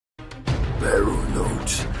Barrel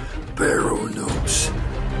notes. Barrel notes.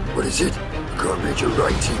 What is it? I can't read your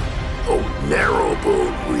writing. Oh,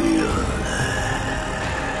 narrowboat wheel.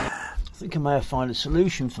 I think I may have found a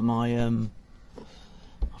solution for my from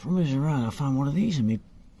rummaging around. I found one of these in my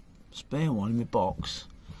spare one in my box.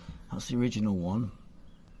 That's the original one.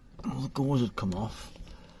 All the gauze had come off.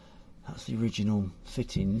 That's the original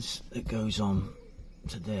fittings that goes on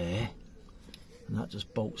to there, and that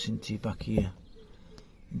just bolts into your back here,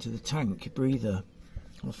 into the tank, your breather.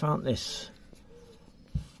 And I found this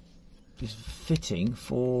fitting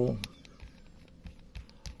for,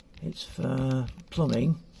 it's for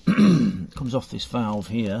plumbing. It comes off this valve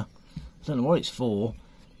here. I don't know what it's for,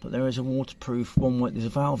 but there is a waterproof one where there's a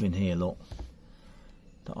valve in here, look.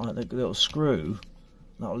 The little screw,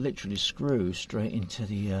 that'll literally screw straight into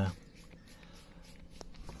the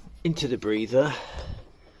breather.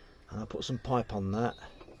 And I'll put some pipe on that,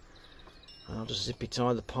 and I'll just zippy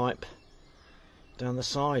tie the pipe down the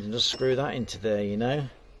side and just screw that into there, you know.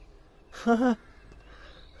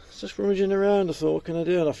 Just rummaging around, I thought, what can I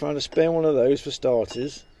do? And I found a spare one of those for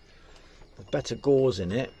starters, with better gauze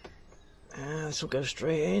in it. This will go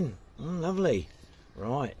straight in. Lovely.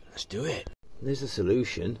 Right, let's do it. There's the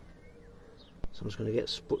solution. So I'm just going to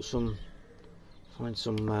find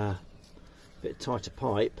some bit tighter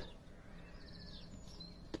pipe,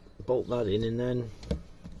 bolt that in, and then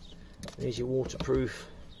there's your waterproof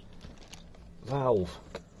valve,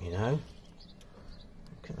 you know.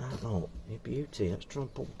 Look at that, look, your beauty. Let's try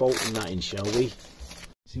and put bolting that in, shall we?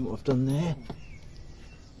 See what I've done there?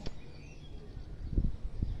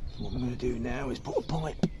 So what I'm going to do now is put a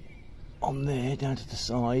pipe on there down to the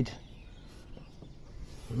side,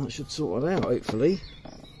 and that should sort it out, hopefully.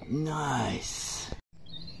 Nice.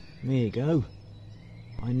 There you go.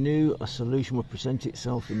 I knew a solution would present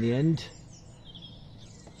itself in the end.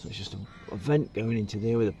 So it's just a vent going into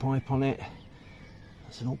there with a pipe on it.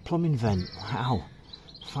 That's an old plumbing vent. Wow.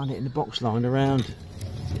 Found it in the box lying around.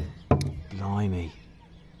 Blimey.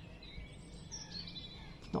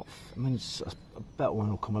 It's not, I mean, a better one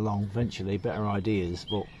will come along eventually, better ideas,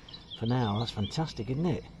 but for now, that's fantastic, isn't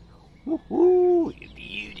it? Woohoo! You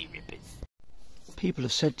beauty rippers. People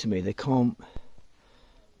have said to me they can't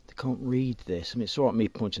read this. I mean, it's alright me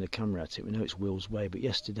pointing the camera at it, we know it's Will's way, but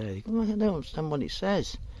yesterday they go, I don't understand what it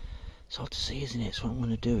says. It's hard to see, isn't it? So what I'm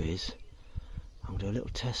going to do is I'm going to do a little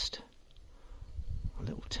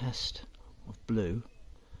test of blue,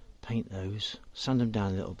 paint those, sand them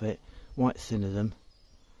down a little bit, white thinner them,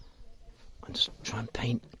 and just try and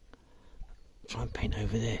paint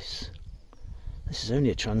over this. This is only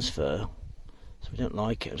a transfer, so if we don't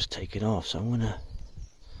like it, I'll just take it off. So I'm going to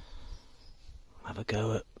have a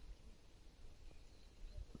go at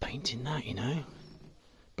painting that, you know,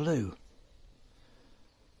 blue.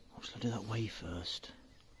 Or shall I do that wave first?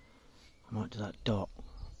 I might do that dot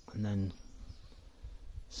and then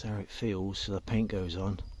see how it feels, so the paint goes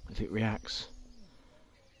on, if it reacts.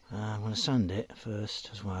 I'm going to sand it first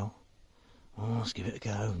as well. Oh, let's give it a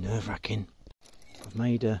go, nerve-wracking. I've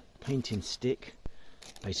made a painting stick,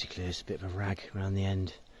 basically it's a bit of a rag around the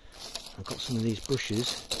end. I've got some of these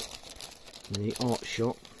brushes in the art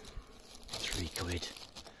shop, £3.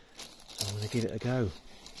 So I'm going to give it a go,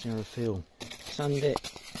 see how I feel. Sand it,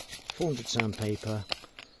 400 sandpaper,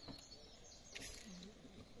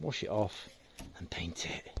 wash it off and paint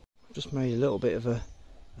it. I've just made a little bit of a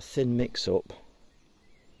thin mix up,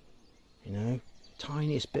 you know,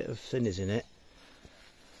 tiniest bit of thinners in it.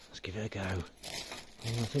 Let's give it a go.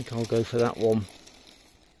 And I think I'll go for that one.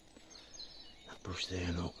 That brush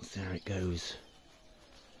there, look, there it goes.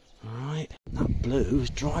 Alright, that blue's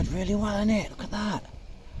dried really well, isn't it? Look at that.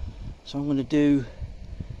 So I'm going to do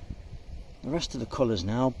the rest of the colours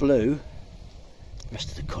now, blue, the rest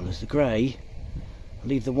of the colours, the grey, I'll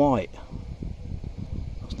leave the white.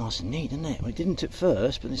 That's nice and neat, isn't it? Well, it didn't at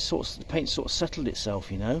first, but the paint sort of settled itself,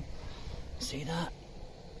 you know. See that?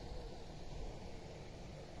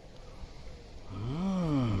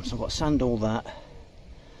 So I've got to sand all that.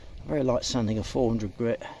 Very light sanding, a 400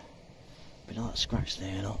 grit. Bit of that scratch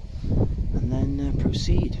there, look. And then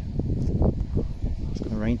proceed. It's going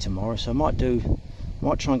to rain tomorrow, so I might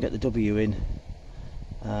try and get the W in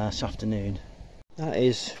this afternoon. That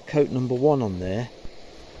is coat number 1 on there.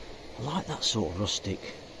 I like that sort of rustic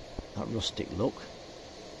look.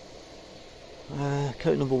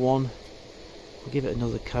 Coat number 1. We'll give it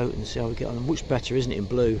another coat and see how we get on. Much better, isn't it, in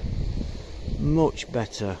blue? Much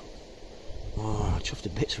better. Oh, I chuffed to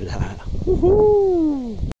bits with that.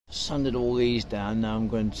 Woohoo! Sanded all these down. Now I'm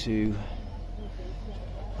going to.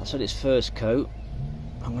 I said it's first coat.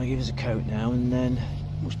 I'm going to give us a coat now, and then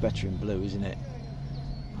much better in blue, isn't it?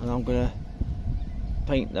 And I'm going to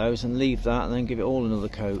paint those and leave that and then give it all another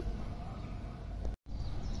coat.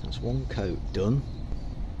 That's one coat done.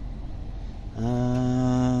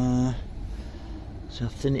 See how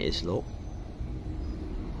thin it is, look.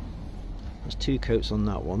 That's 2 coats on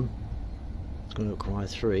that one. It's going to require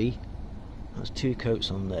 3. That's 2 coats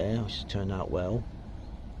on there, which has turned out well.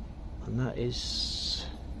 And that is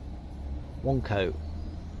 1 coat.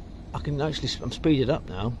 I can actually, I'm speeded up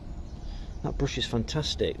now. That brush is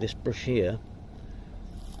fantastic, this brush here.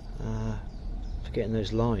 For getting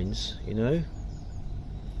those lines, you know.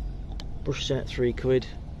 Brush set, £3.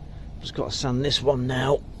 Just got to sand this one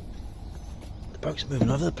now. The boat's moving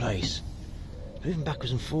all over the place. Moving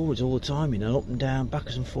backwards and forwards all the time, you know, up and down,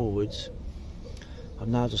 backwards and forwards. I've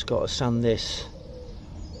now just got to sand this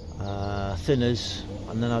thinners,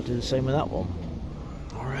 and then I'll do the same with that one.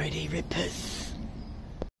 Alrighty, rippers.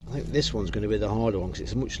 I think this one's going to be the harder one because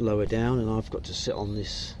it's much lower down, and I've got to sit on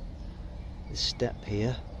this step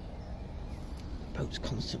here. The boat's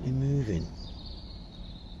constantly moving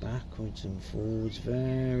backwards and forwards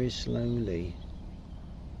very slowly.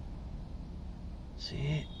 See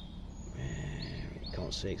it?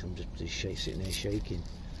 Can't see it because I'm just sitting there shaking.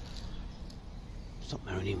 Stop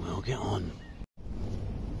moaning, Will, get on.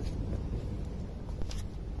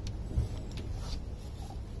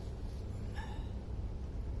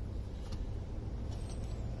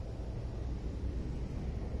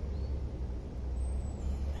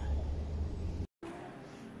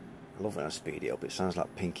 I love when I speed it up, it sounds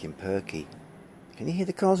like Pinky and Perky. Can you hear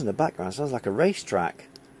the cars in the background? It sounds like a racetrack.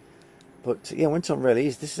 But yeah, went on really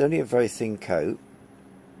easy. This is only a very thin coat,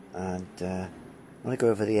 and when I go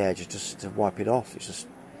over the edge, just to wipe it off. It's just,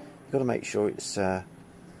 you've got to make sure it's a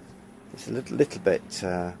little bit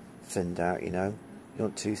thinned out. You know, you don't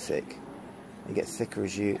want too thick. You get thicker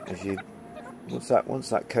as you once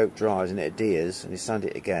that coat dries and it adheres, and you sand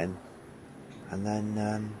it again, and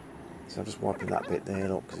then so I'm just wiping that bit there,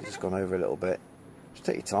 look, because it's just gone over a little bit. Just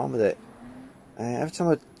take your time with it. Every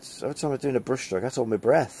time I'm doing a brush stroke, I had to hold my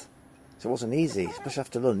breath. So it wasn't easy, especially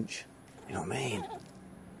after lunch. You know what I mean?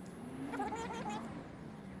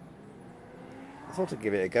 I thought I'd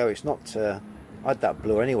give it a go. It's not. I had that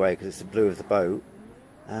blue anyway because it's the blue of the boat,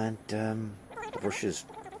 and the brushes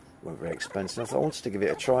weren't very expensive. I thought I wanted to give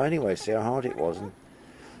it a try anyway, see how hard it was. And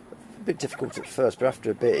a bit difficult at first, but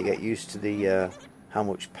after a bit, you get used to the how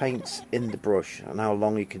much paint's in the brush and how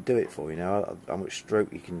long you can do it for. You know how much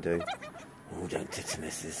stroke you can do. Oh, don't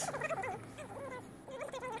tetanus this.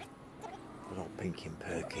 Not Pinky and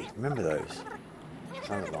Perky. Remember those?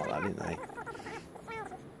 Sounded like that, didn't they?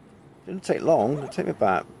 It didn't take long. It took me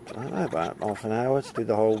about, I don't know, about half an hour to do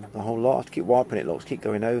the whole lot. I have to keep wiping it, look, keep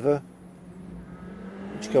going over.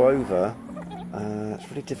 Once you go over, it's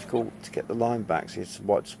really difficult to get the line back, so you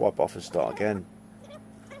just wipe off and start again.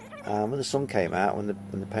 When the sun came out, when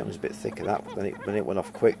the paint was a bit thicker, when it went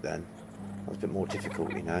off quick, then that was a bit more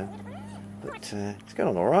difficult, you know. But it's going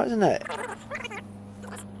on all right, isn't it?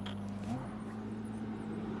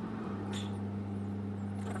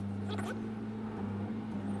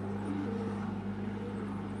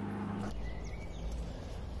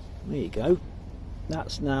 There you go.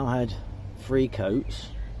 That's now had 3 coats.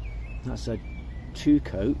 That's had 2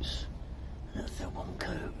 coats. That's had 1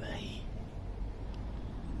 coat, eh?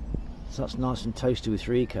 So that's nice and toasty with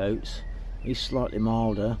 3 coats. He's slightly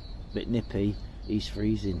milder, a bit nippy. He's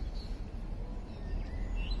freezing.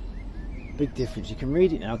 Big difference. You can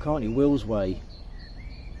read it now, can't you? Will's Way.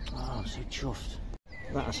 Oh, I'm so chuffed.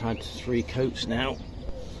 That's had 3 coats now.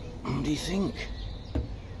 What do you think?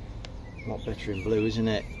 A lot better in blue, isn't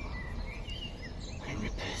it?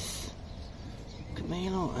 Rippers. Look at me,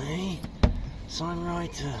 look, eh? Sign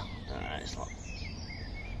writer. It's like,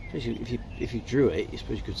 if you drew it, you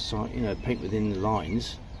suppose you could sign, you know, paint within the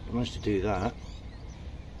lines. I managed to do that.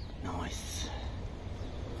 Nice.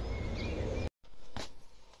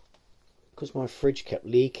 Because my fridge kept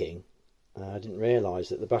leaking, I didn't realise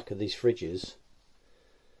that the back of these fridges,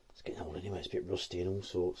 it's getting old anyway, it's a bit rusty and all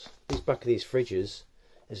sorts. These back of these fridges,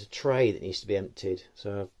 there's a tray that needs to be emptied,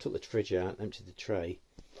 so I took the fridge out and emptied the tray,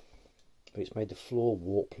 but it's made the floor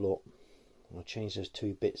warp, look. I changed those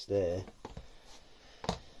 2 bits there.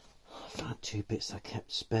 I found 2 bits I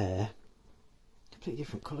kept spare. Completely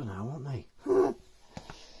different colour now, aren't they?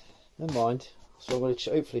 Never mind. So I'm going to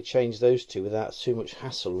hopefully change those 2 without too much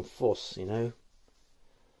hassle and fuss, you know.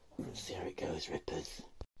 Let's see how it goes, rippers.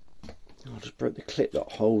 I just broke the clip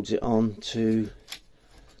that holds it on to...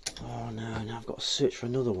 Oh no, now I've got to search for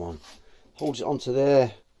another one. Holds it onto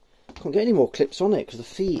there. Can't get any more clips on it because the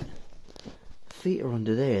feet are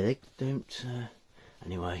under there. They don't.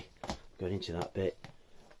 Anyway, going into that bit.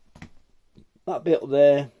 That bit up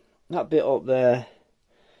there. That bit up there.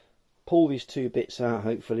 pull these two bits out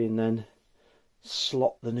hopefully and then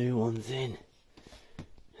slot the new ones in.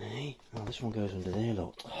 Hey, oh, this one goes under there,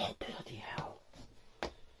 look. Oh, bloody hell.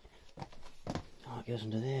 Oh, it goes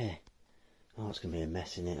under there. Oh, it's going to be a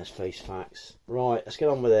mess in it, let's face facts. Right, let's get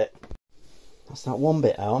on with it. That's that one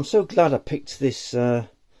bit out. I'm so glad I picked this,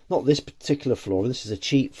 not this particular flooring, this is a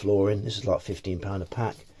cheap flooring. This is like £15 a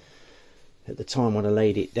pack. At the time when I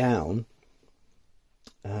laid it down,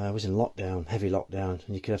 I was in lockdown, heavy lockdown,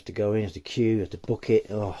 and you could have to go in, you have to queue, you have to book it.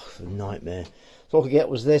 Oh, a nightmare. So all I could get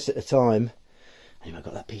was this at the time. Anyway, I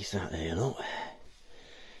got that piece out there, look.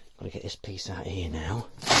 Got to get this piece out here now.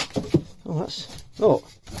 Oh, that's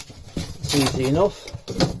easy enough.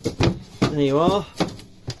 There you are.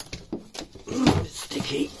 A bit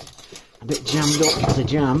sticky, a bit jammed up with the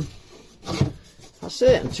jam. That's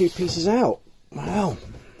it, and two pieces out. Wow.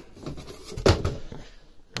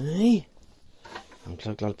 Hey. I'm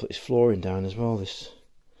glad I put this flooring down as well, this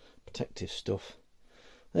protective stuff.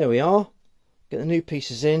 There we are. Get the new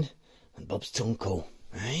pieces in, and Bob's Tuncle.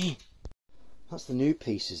 Hey. That's the new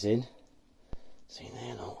pieces in. See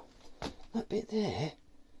there, look. That bit there,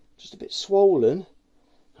 just a bit swollen.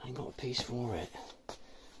 I ain't got a piece for it.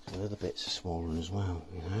 The other bits are swollen as well,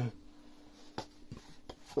 you know.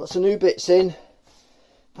 Lots of new bits in.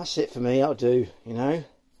 That's it for me, that'll do, you know.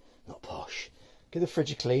 Not posh. Give the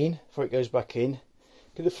fridge a clean before it goes back in.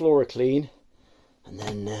 Give the floor a clean. And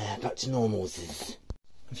then back to normal.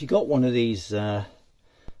 If you got one of these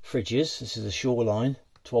fridges, this is a Shoreline,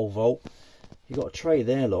 12 volt. You've got a tray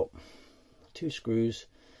there, look. 2 screws.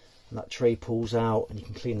 And that tray pulls out and you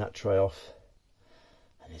can clean that tray off.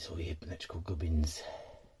 And there's all your electrical gubbins.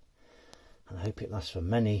 And I hope it lasts for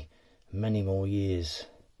many, many more years.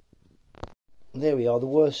 And there we are, the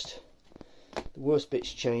worst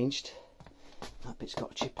bit's changed. That bit's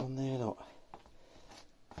got a chip on there, look.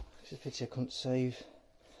 It's a pity I couldn't save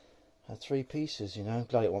 3 pieces, you know.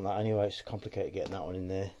 Glad it wasn't that anyway, it's complicated getting that one in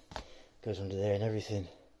there. Goes under there and everything.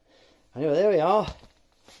 Anyway, there we are.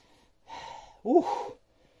 Woo!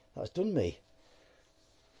 That's done me.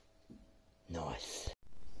 Nice.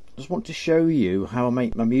 Just want to show you how I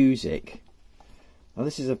make my music. Now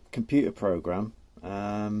this is a computer program,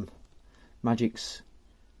 Magic's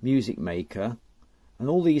Music Maker, and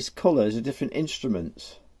all these colours are different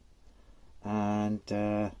instruments. And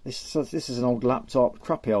this is an old laptop,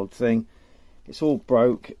 crappy old thing. It's all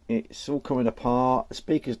broke. It's all coming apart. The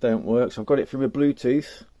speakers don't work, so I've got it through my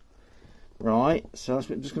Bluetooth. Right, so I'm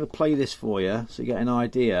just going to play this for you so you get an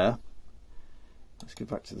idea. Let's go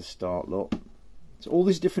back to the start, look. So all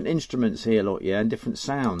these different instruments here, look, yeah, and different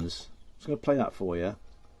sounds. I'm just going to play that for you.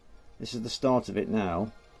 This is the start of it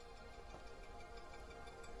now.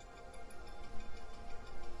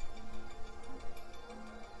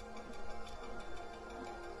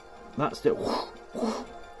 That's the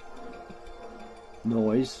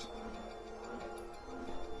noise.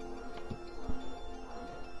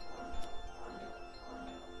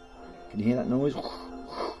 Can you hear that noise?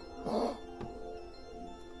 I'll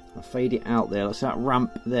fade it out there. That's that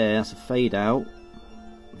ramp there. That's a fade out.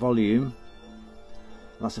 Volume.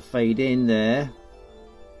 That's a fade in there.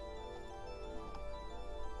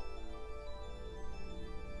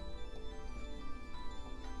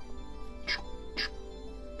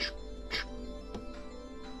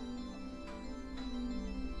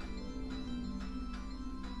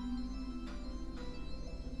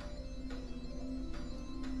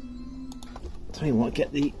 Tell you what,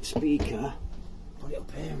 get the speaker, put it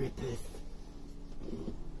up here, ripps.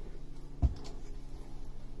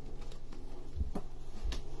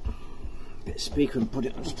 Get the speaker and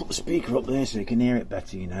just put the speaker up there so you can hear it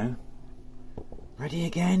better, you know. Ready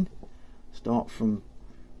again? Start from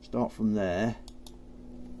there.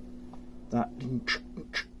 That.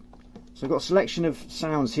 So I've got a selection of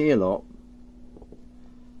sounds here, lot.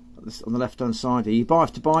 On the left hand side here. You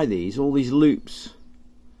have to buy these, all these loops.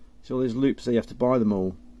 So all these loops there, you have to buy them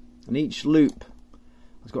all, and each loop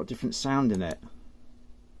has got different sound in it.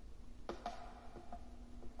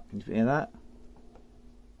 Can you hear that?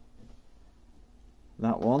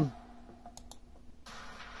 That one.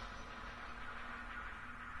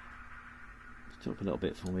 Let's talk a little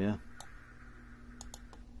bit for you.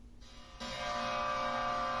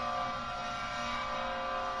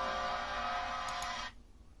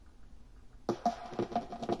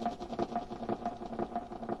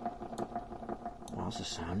 That's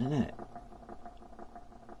the sound in it.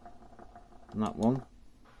 And that one.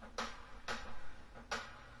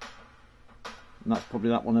 And that's probably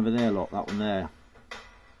that one over there, look, that one there.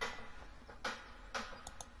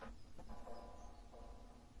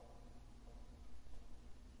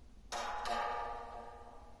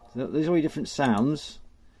 So there's all your different sounds,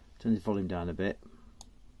 Turn the volume down a bit.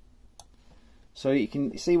 So you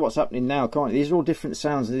can see what's happening now, can't you? These are all different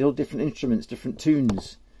sounds, these are all different instruments, different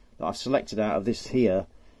tunes that I've selected out of this here.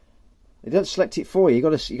 They don't select it for you. You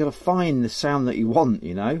got to find the sound that you want,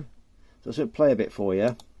 you know. So I'm going to play a bit for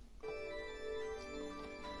you.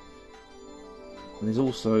 And there's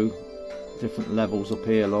also different levels up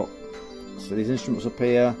here, look. So these instruments up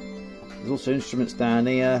here. There's also instruments down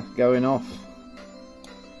here going off.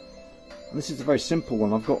 And this is a very simple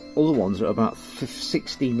one. I've got other ones that are about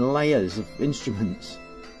 16 layers of instruments.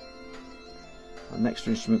 And next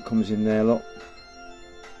instrument comes in there, look.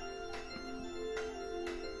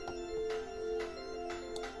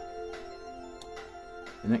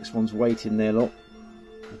 The next one's waiting there, look.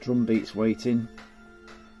 The drum beat's waiting.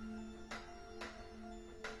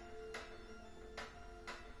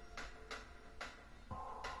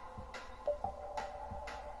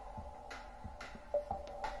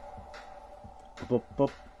 Up,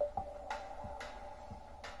 up.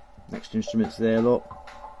 Next instrument's there, look.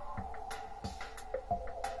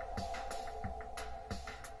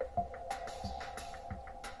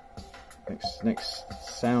 Next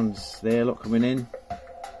sounds there, look, coming in.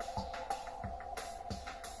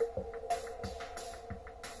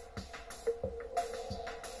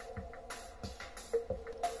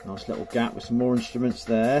 Nice little gap with some more instruments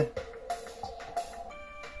there.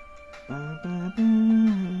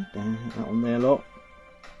 That one there, look.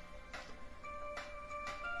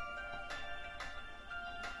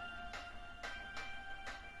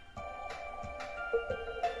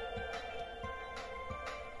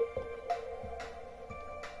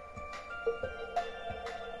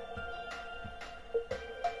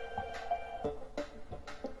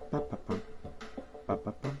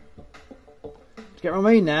 Get what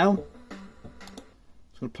I mean now? I'm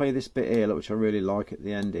just going to play this bit here, look, which I really like at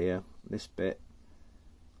the end here. This bit.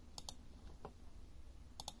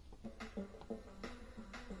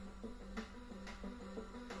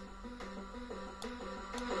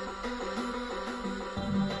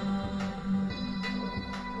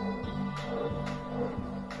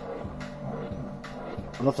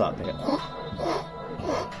 I love that bit.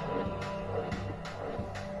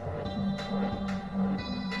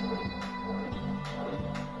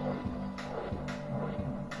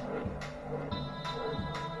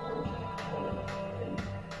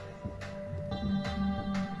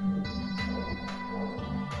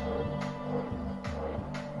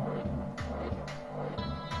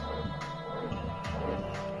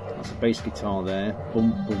 That's a bass guitar there.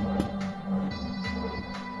 Boom, boom.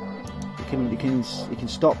 You can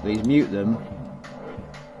stop these, mute them.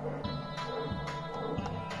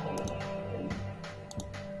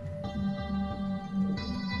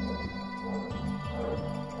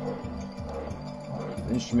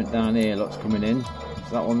 The instrument down here, lots coming in.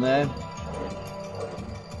 Is that one there?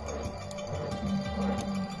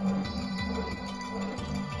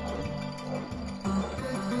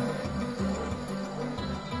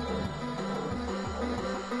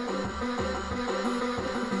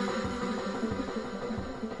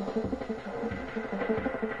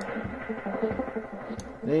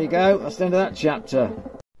 There you go, that's the end of that chapter.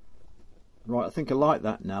 Right, I think I like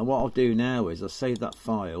that now. What I'll do now is I'll save that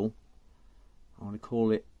file. I want to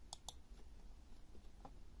call it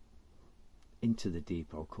Into the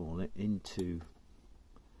Deep, I'll call it. Into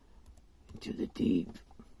the Deep.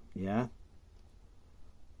 Yeah.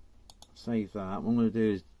 Save that. What I'm going to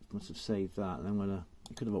do is, once I've saved that, then I'm going to,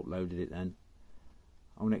 I could have uploaded it then.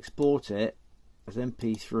 I'm going to export it as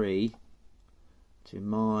MP3 to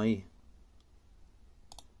my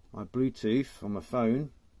Bluetooth on my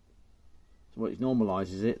phone. So what it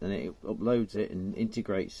normalizes it, then it uploads it and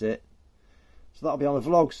integrates it. So that'll be on the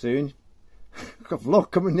vlog soon. I've got a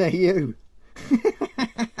vlog coming near you.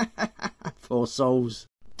 Poor souls.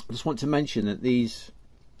 I just want to mention that these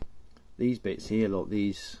bits here, look,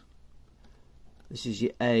 this is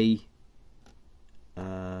your A,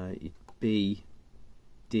 your B,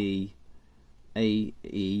 D, A,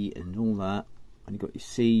 E, and all that, and you've got your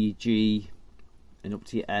C, your G, and up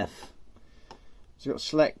to your F. So you've got to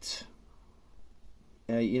select,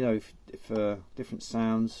 you know, for different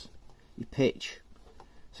sounds, your pitch.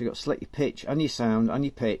 So you've got to select your pitch and your sound and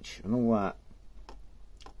your pitch and all that.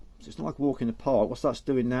 So it's not like walking the park. What that's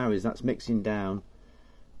doing now is that's mixing down.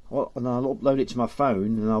 And I'll upload it to my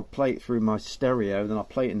phone and I'll play it through my stereo, and then I'll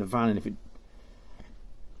play it in the van, and if it,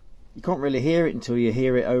 you can't really hear it until you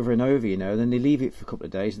hear it over and over, you know. Then you leave it for a couple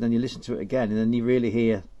of days and then you listen to it again, and then you really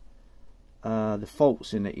hear the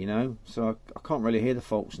faults in it, you know. So I can't really hear the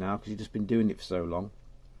faults now because you've just been doing it for so long.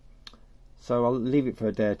 So I'll leave it for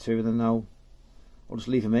a day or two, and then I'll just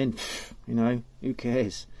leave them in. You know, who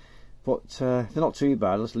cares? But they're not too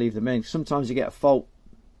bad. Let's leave them in. Sometimes you get a fault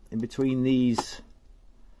in between these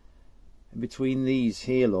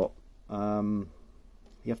here, look. You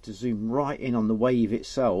have to zoom right in on the wave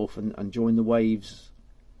itself and join the waves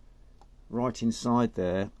right inside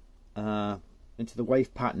there into the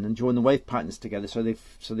wave pattern, and join the wave patterns together so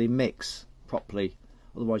they mix properly.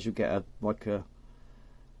 Otherwise you'll get like a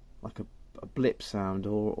blip sound,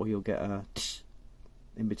 or you'll get a tsh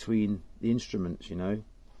in between the instruments, you know.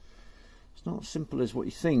 It's not as simple as what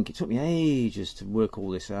you think. It took me ages to work all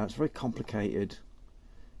this out. It's very complicated.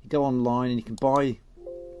 You go online and you can buy,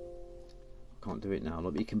 can't do it now,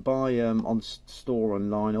 but you can buy on store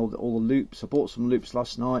online all the loops. I bought some loops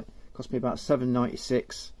last night. Cost me about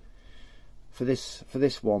 $7.96 for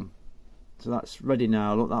this one. So that's ready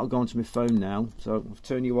now. Look, that'll go onto my phone now. So I'll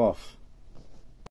turn you off.